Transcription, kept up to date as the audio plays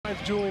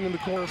Julian in the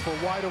corner for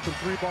a wide open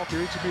three ball for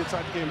your HEB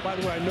inside the game. By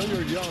the way, I know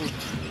you're young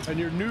and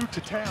you're new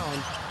to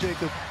town,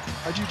 Jacob.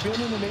 Have you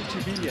been in an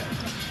HEB yet?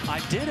 I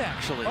did,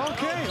 actually.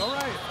 Okay, all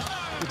right.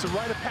 It's a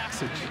rite of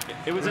passage.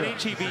 It was an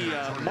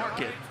HEB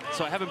market,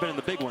 so I haven't been in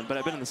the big one, but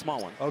I've been in the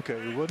small one. Okay,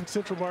 it wasn't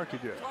Central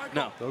Market yet.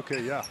 No.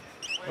 Okay, yeah.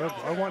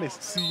 I want to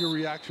see your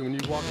reaction when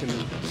you walk in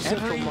the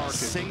Central Market. Every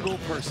single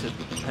person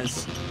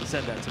has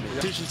said that to me. Yep.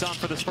 Substitutions on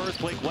for the Spurs.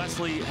 Blake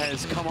Wesley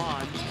has come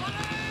on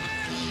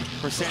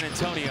for San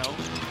Antonio.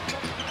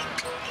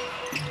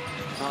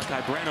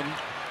 Malachi Branham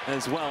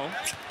as well.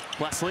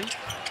 Wesley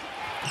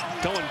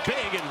going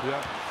big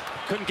and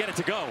couldn't get it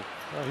to go.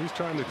 He's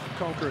trying to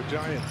conquer a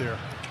giant there.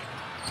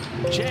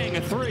 Chang,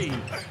 a three.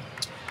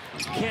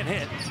 Can't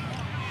hit.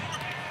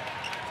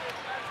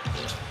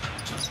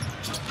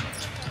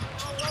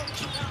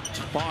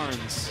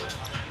 Barnes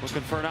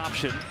looking for an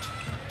option.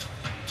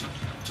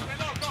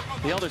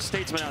 The elder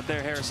statesman out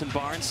there, Harrison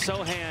Barnes.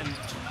 Sohan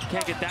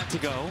can't get that to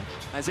go.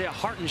 Isaiah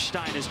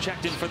Hartenstein is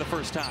checked in for the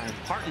first time.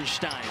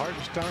 Hartenstein.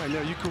 Hartenstein,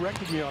 yeah, you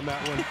corrected me on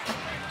that one.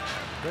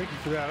 Thank you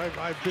for that.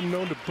 I've been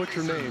known to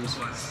butcher names.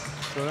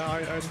 So now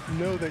I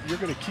know that you're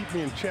going to keep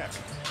me in check.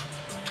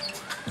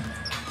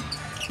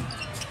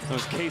 That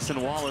was Case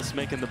and Wallace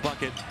making the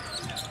bucket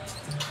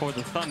for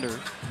the Thunder.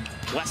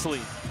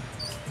 Wesley.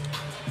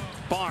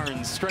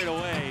 Barnes straight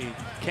away.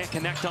 Can't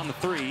connect on the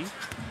three.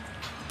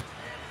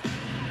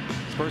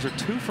 Spurs are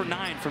 2 for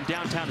 9 from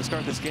downtown to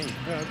start this game.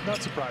 Yeah,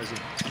 not surprising.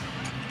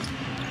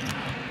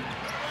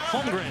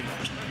 Holmgren.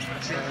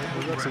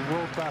 That's a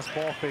world-class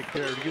ball fake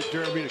there to get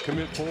Jeremy to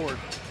commit forward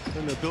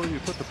and the ability to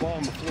put the ball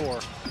on the floor.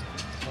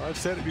 I've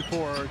said it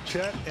before,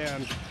 Chet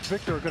and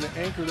Victor are going to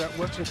anchor that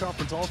Western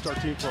Conference All-Star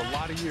team for a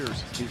lot of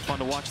years. It'll be fun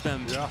to watch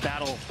them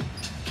battle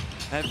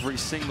every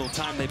single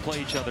time they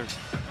play each other.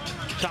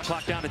 Shot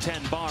clock down to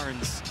 10.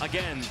 Barnes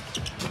again.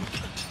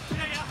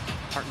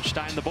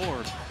 Hartenstein the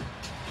board.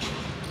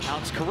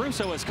 Alex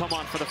Caruso has come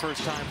on for the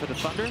first time for the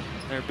Thunder,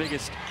 their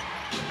biggest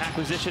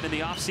acquisition in the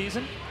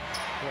offseason.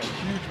 Yeah,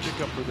 huge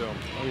pickup for them.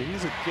 I mean,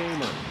 he's a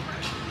gamer.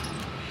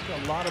 He's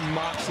got a lot of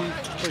moxie,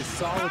 plays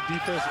solid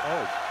defense.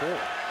 Oh, boy.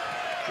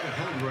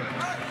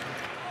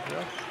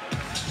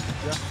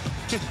 Yeah.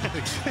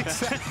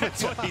 Exactly.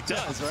 That's what he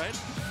does, right?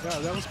 Yeah,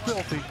 that was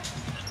filthy.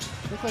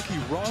 Looked like he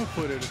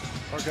wrong-footed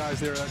our guys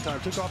there at that time.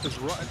 Took off his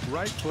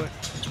right foot,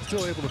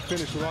 still able to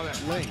finish with all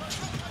that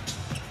length.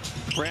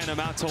 Branham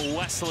out to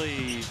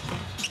Wesley.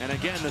 And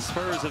again, the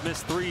Spurs have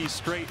missed 3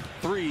 straight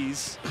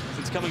threes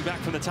since coming back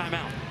from the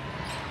timeout.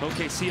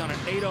 OKC on an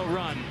 8-0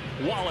 run.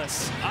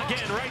 Wallace,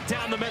 again, right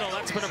down the middle.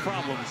 That's been a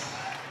problem.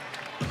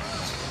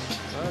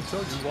 I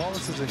told you,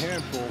 Wallace is a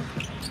handful.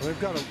 They've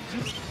got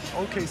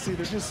OKC,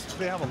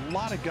 they have a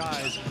lot of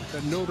guys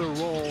that know their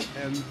role,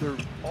 and they're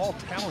all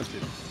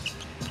talented.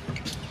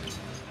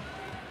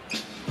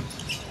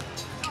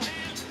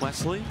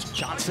 Wesley,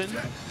 Johnson.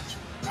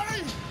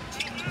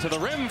 To the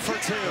rim for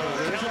 2.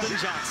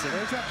 Keldon Johnson.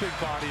 There's that big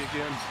body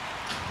again.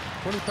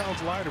 20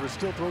 pounds lighter, but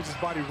still throws his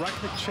body right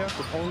in the chest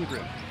of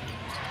Holmgren.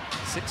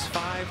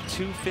 6'5",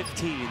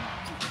 215.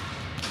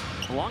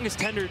 The longest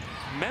tenured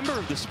member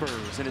of the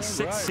Spurs in his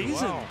 6th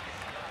season. Wow.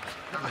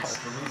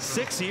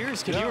 6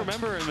 years. Can you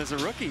remember him as a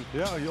rookie?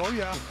 Yeah. Oh,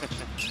 yeah.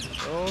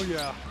 Oh,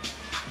 yeah.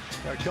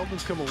 Yeah,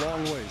 Keldon's come a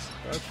long ways.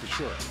 That's for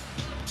sure.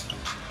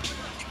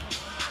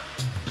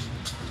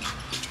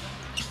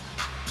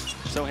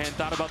 Sohan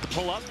thought about the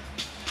pull-up.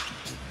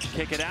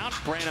 Kick it out.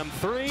 Branham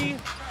 3.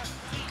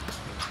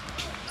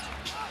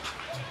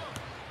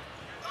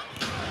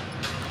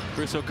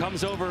 Russo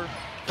comes over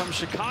from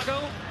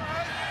Chicago.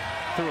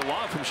 Threw a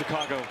lob from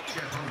Chicago.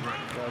 Yeah,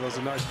 that was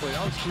a nice play.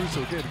 Alex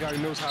Russo, again, the guy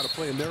who knows how to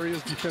play, and there he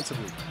is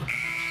defensively.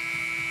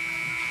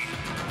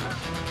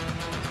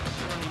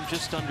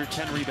 Just under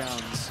 10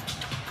 rebounds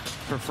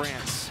for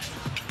France.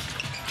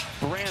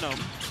 Branham,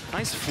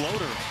 nice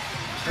floater.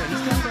 Yeah,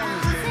 he's got that in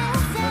his game.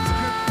 That's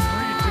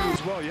a good 3-2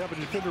 as well. You have a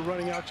defender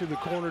running out to the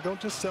corner. Don't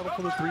just settle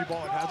for the 3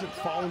 ball. It hasn't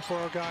fallen for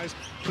our guys.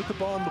 Put the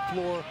ball on the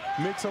floor.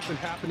 Make something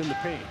happen in the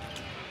paint.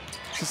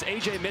 This is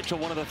A.J. Mitchell,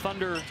 one of the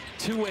Thunder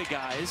two-way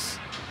guys.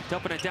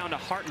 Dumping it down to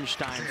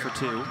Hartenstein for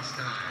 2.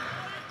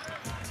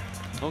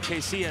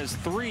 OKC has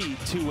 3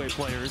 two-way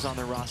players on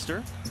their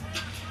roster.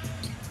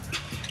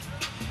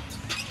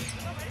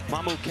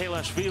 Mamu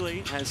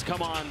Kelashvili has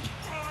come on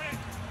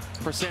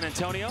for San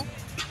Antonio.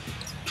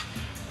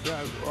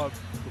 Yeah,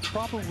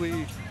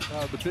 probably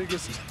the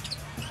biggest,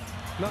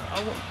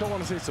 I don't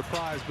want to say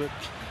surprise, but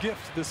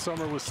gift this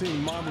summer was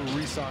seeing Mamu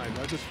re-sign.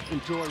 I just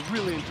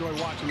really enjoy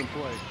watching him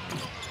play.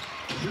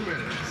 2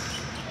 minutes.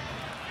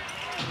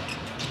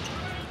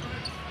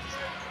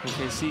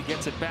 OKC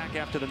gets it back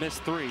after the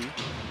missed 3.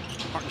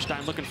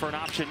 Hartenstein looking for an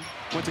option.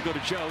 Went to go to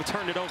Joe,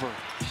 turned it over.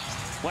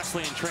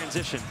 Wesley in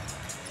transition.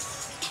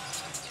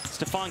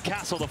 Stephon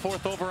Castle, the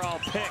 4th overall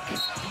pick.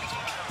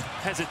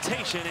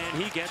 Hesitation,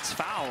 and he gets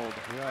fouled.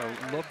 Yeah,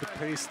 I love the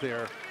pace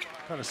there.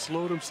 Kind of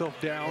slowed himself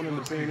down in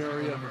the paint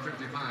area.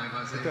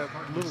 With that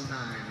little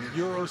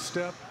Euro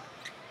step.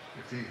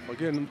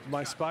 Again,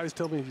 my spies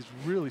tell me he's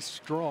really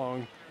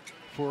strong.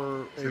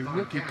 for a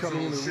rookie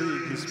coming in the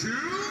league.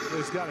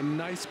 He's got a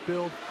nice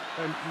build,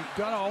 and you've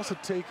got to also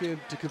take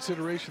into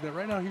consideration that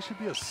right now he should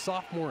be a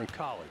sophomore in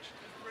college.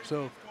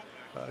 So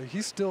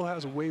he still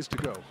has a ways to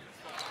go.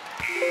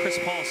 Chris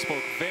Paul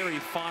spoke very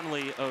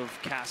fondly of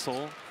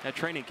Castle at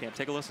training camp.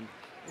 Take a listen.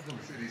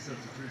 City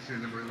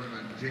substitution number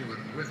 11,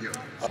 Jalen with you.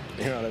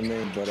 You know what I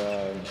mean? But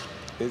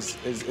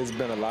it's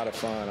been a lot of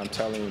fun. I'm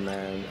telling you,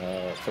 man,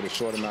 for the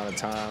short amount of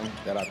time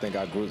that I think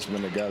our group's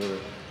been together,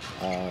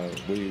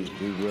 we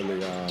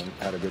really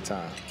had a good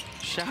time.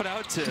 Shout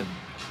out to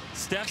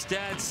Steph's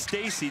dad,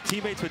 Stacy,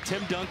 teammates with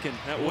Tim Duncan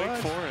at Wake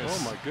Forest.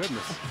 Oh, my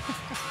goodness.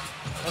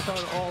 I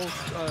thought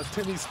all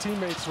Timmy's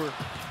teammates were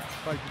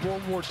like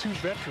World War II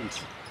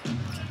veterans.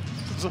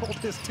 As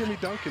old as Timmy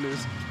Duncan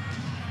is.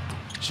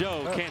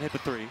 Joe can't hit the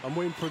three. I'm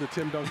waiting for the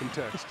Tim Duncan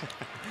text.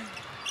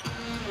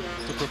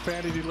 The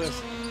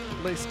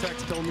profanity-laced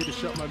text telling me to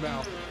shut my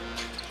mouth.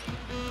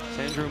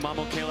 Andrew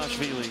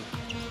Mamukelashvili.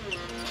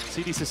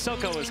 CD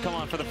Sissoko has come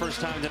on for the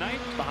first time tonight.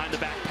 Behind the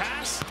back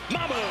pass.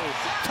 Mamu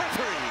for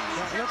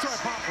three. That's why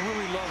Pop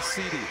really loves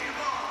CD.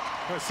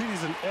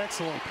 CD's an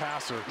excellent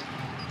passer.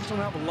 Just don't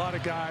have a lot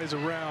of guys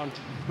around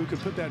who can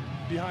put that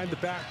behind the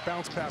back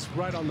bounce pass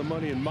right on the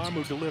money, and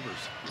Mamu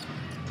delivers.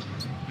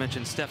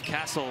 Mentioned Steph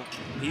Castle,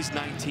 he's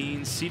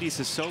 19. CD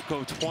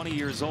Sissoko, 20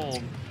 years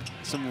old.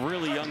 Some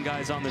really young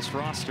guys on this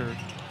roster,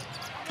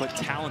 but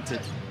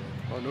talented.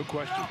 Oh, no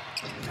question.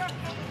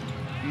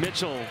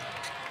 Mitchell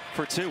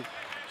for two.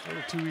 A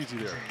little too easy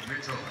there.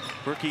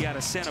 Rookie out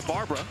of Santa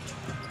Barbara.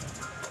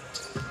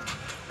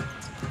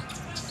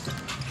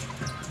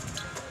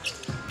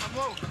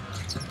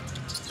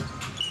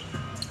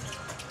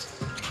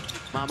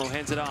 Mamu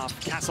hands it off.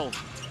 Castle.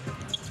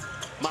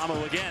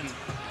 Mamu again.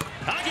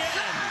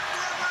 Again!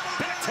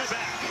 Back to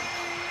back.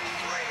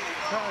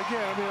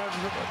 Again, I mean,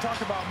 I've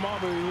talked about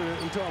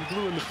Mamu until I'm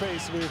blue in the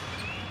face. I mean,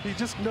 he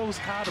just knows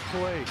how to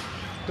play.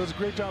 Does a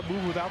great job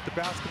moving without the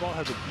basketball.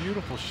 Has a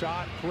beautiful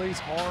shot. Plays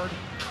hard.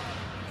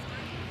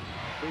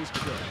 Ways to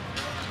go.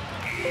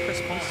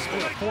 Chris Paul.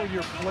 He's a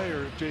four-year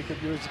player, Jacob.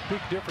 You know, it's a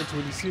big difference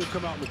when you see him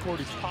come out in the court.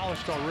 He's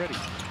polished already.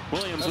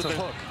 Williams That's with a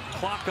the hook.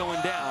 Clock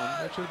going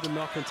down. That should have been an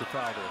offensive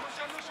foul there.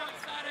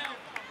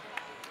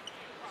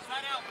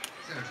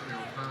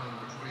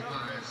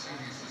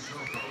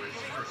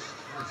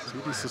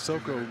 CD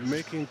Sissoko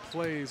making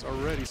plays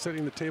already,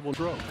 setting the table and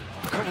throw.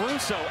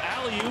 Caruso,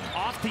 alley-oop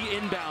off the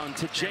inbound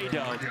to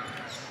J-Dub.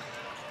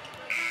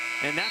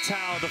 And that's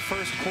how the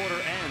first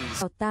quarter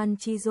ends. Tan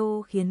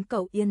Chizo khiến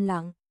cậu yên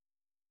lặng.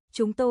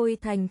 Chúng tôi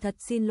thành thật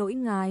xin lỗi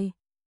ngài.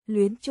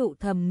 Luyến trụ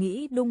thầm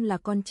nghĩ Đung là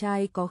con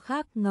trai có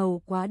khác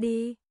ngầu quá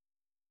đi.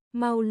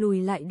 Mau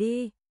lùi lại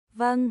đi.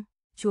 Vâng,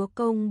 chúa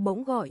công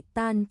bỗng gọi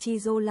Tan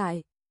Chizo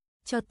lại.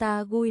 Cho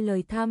ta gửi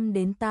lời thăm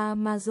đến ta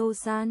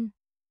Mazo-san.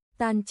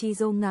 Tan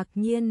Chizo ngạc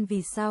nhiên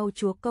vì sao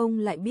chúa công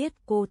lại biết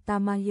cô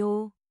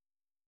Tamayo.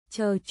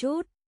 Chờ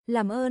chút,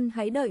 làm ơn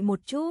hãy đợi một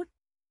chút.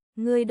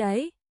 Ngươi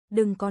đấy,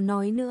 đừng có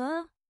nói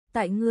nữa.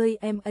 Tại ngươi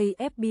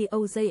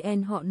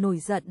MAFBOJN họ nổi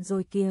giận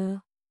rồi kìa.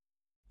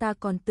 Ta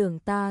còn tưởng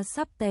ta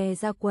sắp tè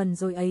ra quần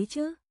rồi ấy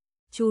chứ.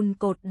 Chun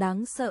cột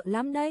đáng sợ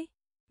lắm đấy.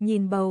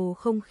 Nhìn bầu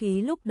không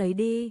khí lúc đấy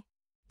đi.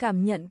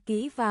 Cảm nhận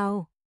kỹ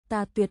vào.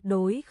 Ta tuyệt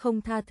đối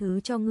không tha thứ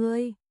cho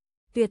ngươi.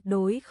 Tuyệt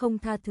đối không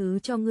tha thứ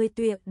cho ngươi,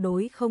 tuyệt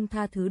đối không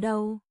tha thứ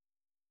đâu.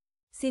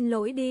 Xin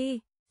lỗi đi.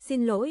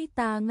 Xin lỗi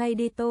ta ngay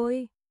đi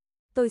tôi.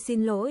 Tôi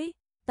xin lỗi.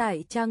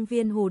 Tại trang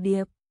viên Hồ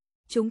Điệp.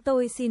 Chúng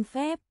tôi xin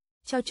phép.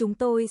 Cho chúng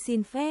tôi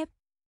xin phép.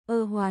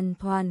 Hoàn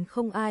toàn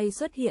không ai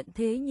xuất hiện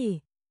thế nhỉ.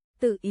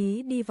 Tự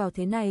ý đi vào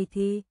thế này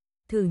thì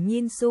thử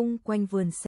nhìn xung quanh vườn xe.